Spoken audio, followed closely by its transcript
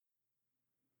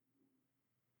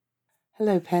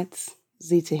Hello, pets.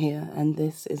 Zita here, and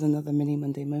this is another Mini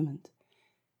Monday moment.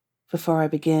 Before I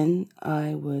begin,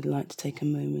 I would like to take a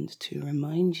moment to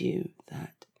remind you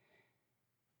that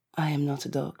I am not a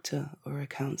doctor or a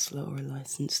counselor or a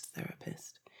licensed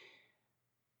therapist.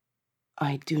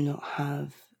 I do not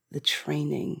have the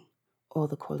training or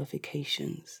the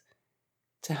qualifications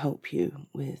to help you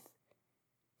with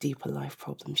deeper life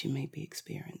problems you may be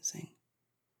experiencing.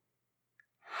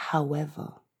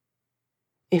 However,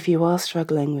 if you are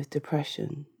struggling with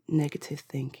depression, negative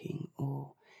thinking,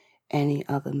 or any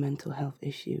other mental health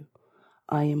issue,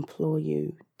 I implore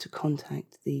you to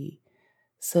contact the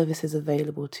services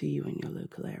available to you in your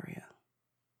local area.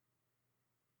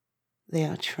 They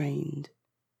are trained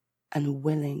and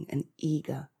willing and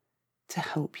eager to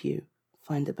help you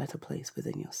find a better place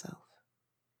within yourself.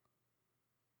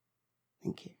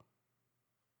 Thank you.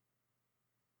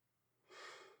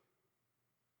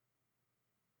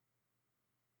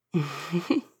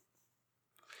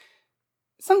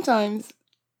 Sometimes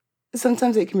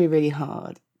it can be really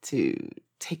hard to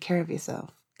take care of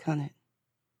yourself, can't it?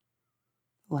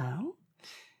 Well,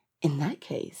 in that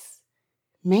case,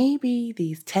 maybe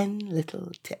these 10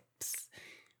 little tips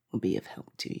will be of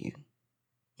help to you.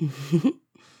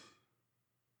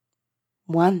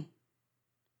 1.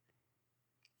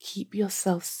 Keep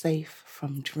yourself safe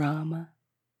from drama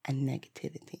and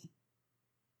negativity.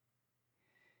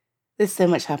 There's so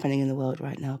much happening in the world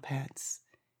right now, pets.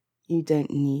 You don't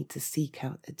need to seek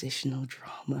out additional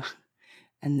drama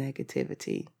and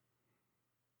negativity.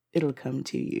 It'll come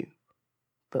to you.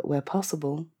 But where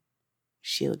possible,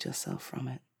 shield yourself from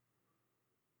it.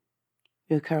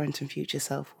 Your current and future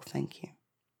self will thank you.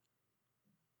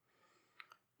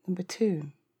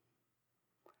 2,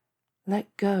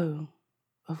 let go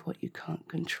of what you can't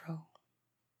control.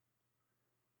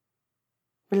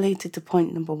 Related to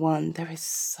point 1, there is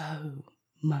so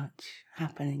much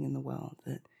happening in the world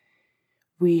that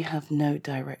we have no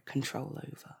direct control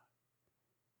over.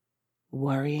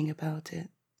 Worrying about it,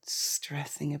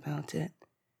 stressing about it,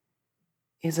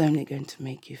 is only going to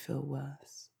make you feel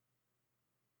worse.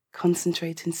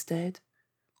 Concentrate instead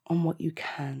on what you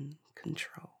can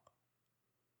control.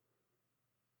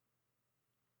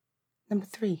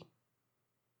 3,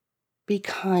 be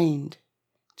kind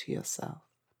to yourself.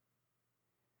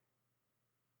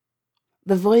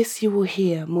 The voice you will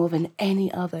hear more than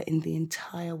any other in the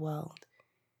entire world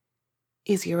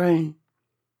is your own.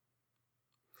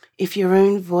 If your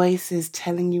own voice is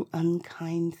telling you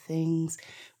unkind things,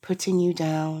 putting you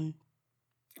down,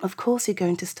 of course you're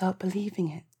going to start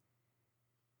believing it.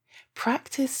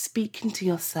 Practice speaking to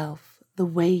yourself the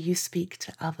way you speak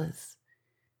to others,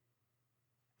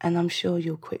 and I'm sure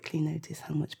you'll quickly notice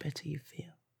how much better you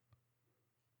feel.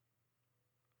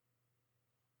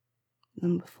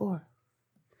 4,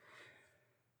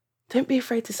 don't be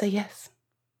afraid to say yes.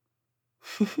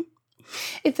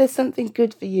 If there's something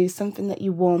good for you, something that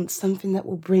you want, something that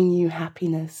will bring you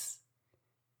happiness,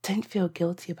 don't feel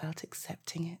guilty about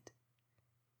accepting it.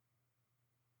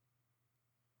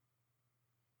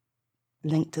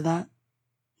 Linked to that,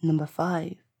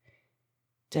 5,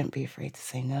 don't be afraid to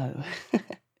say no.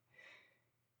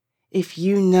 If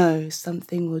you know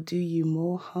something will do you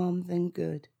more harm than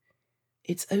good,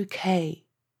 it's okay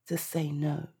to say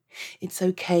no. It's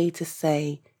okay to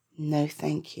say no,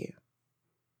 thank you.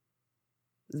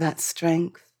 That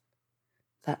strength,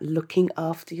 that looking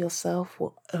after yourself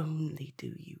will only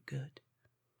do you good.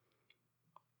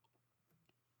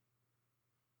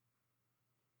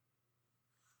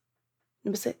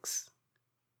 6,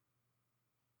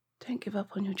 don't give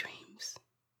up on your dreams.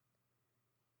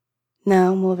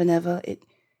 Now, more than ever, it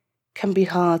can be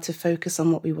hard to focus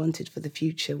on what we wanted for the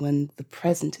future when the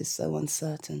present is so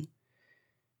uncertain.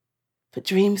 But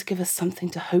dreams give us something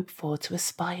to hope for, to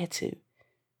aspire to.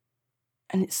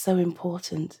 And it's so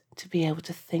important to be able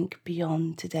to think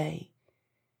beyond today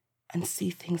and see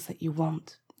things that you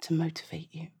want to motivate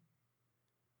you.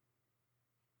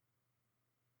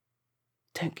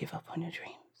 Don't give up on your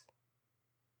dreams.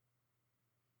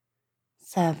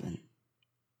 7,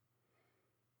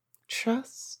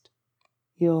 trust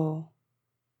your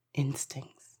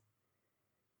instincts.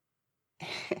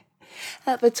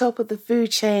 At the top of the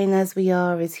food chain, as we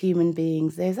are as human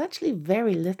beings, there's actually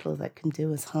very little that can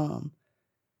do us harm.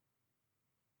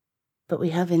 But we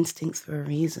have instincts for a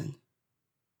reason.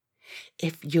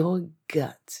 If your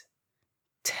gut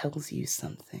tells you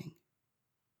something,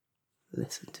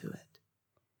 listen to it.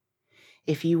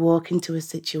 If you walk into a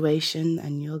situation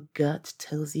and your gut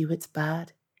tells you it's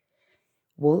bad,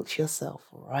 waltz yourself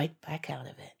right back out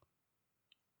of it.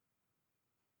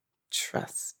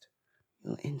 Trust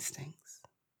your instincts.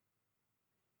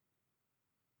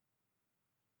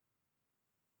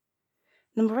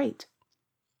 Number 8,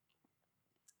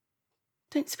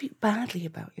 don't speak badly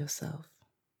about yourself.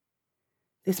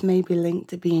 This may be linked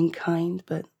to being kind,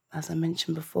 but as I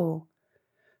mentioned before,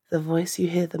 the voice you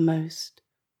hear the most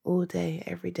all day,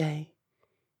 every day,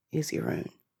 is your own.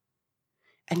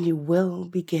 And you will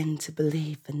begin to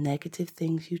believe the negative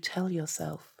things you tell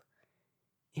yourself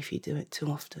if you do it too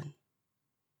often.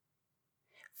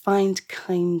 Find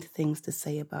kind things to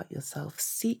say about yourself.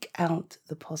 Seek out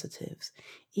the positives,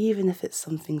 even if it's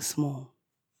something small.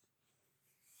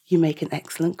 You make an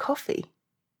excellent coffee.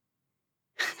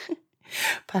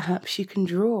 Perhaps you can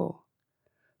draw.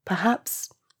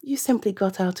 Perhaps you simply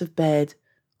got out of bed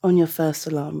on your first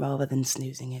alarm rather than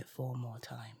snoozing it 4 more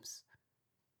times.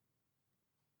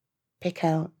 Pick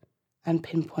out and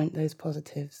pinpoint those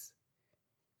positives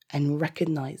and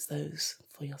recognize those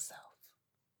for yourself.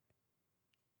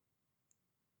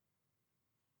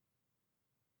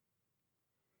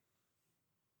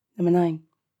 Number 9.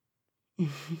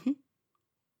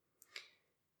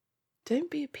 Don't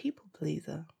be a people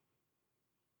pleaser.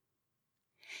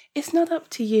 It's not up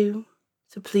to you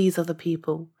to please other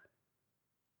people,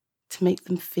 to make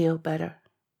them feel better,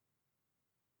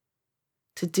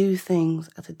 to do things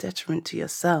at a detriment to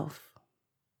yourself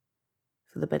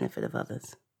for the benefit of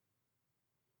others.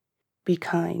 Be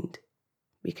kind,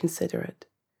 be considerate,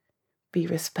 be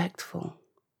respectful,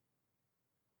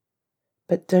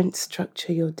 but don't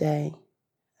structure your day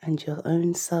and your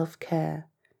own self-care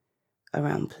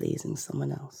around pleasing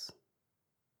someone else.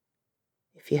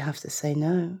 If you have to say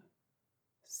no,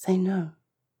 say no.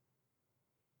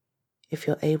 If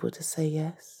you're able to say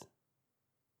yes,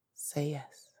 say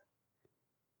yes.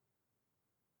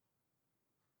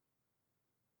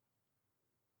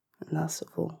 And last of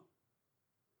all,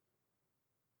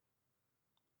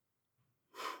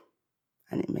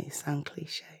 and it may sound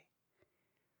cliche,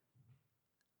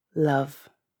 love.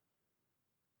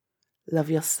 Love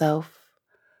yourself,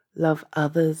 love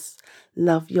others,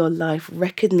 love your life.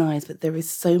 Recognize that there is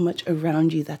so much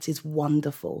around you that is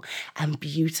wonderful and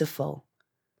beautiful,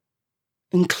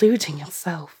 including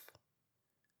yourself,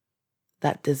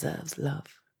 that deserves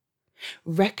love.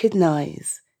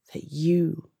 Recognize that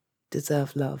you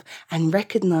deserve love and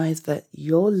recognize that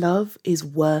your love is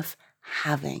worth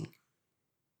having.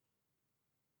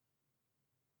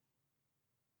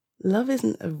 Love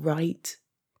isn't a right.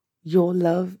 Your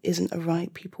love isn't a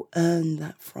right. People earn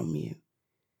that from you.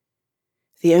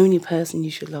 The only person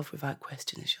you should love without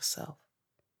question is yourself.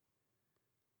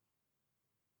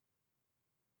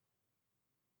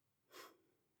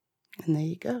 And there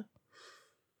you go.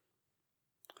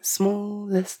 A small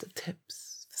list of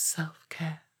tips for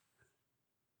self-care.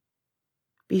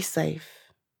 Be safe.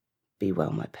 Be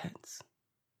well, my pets.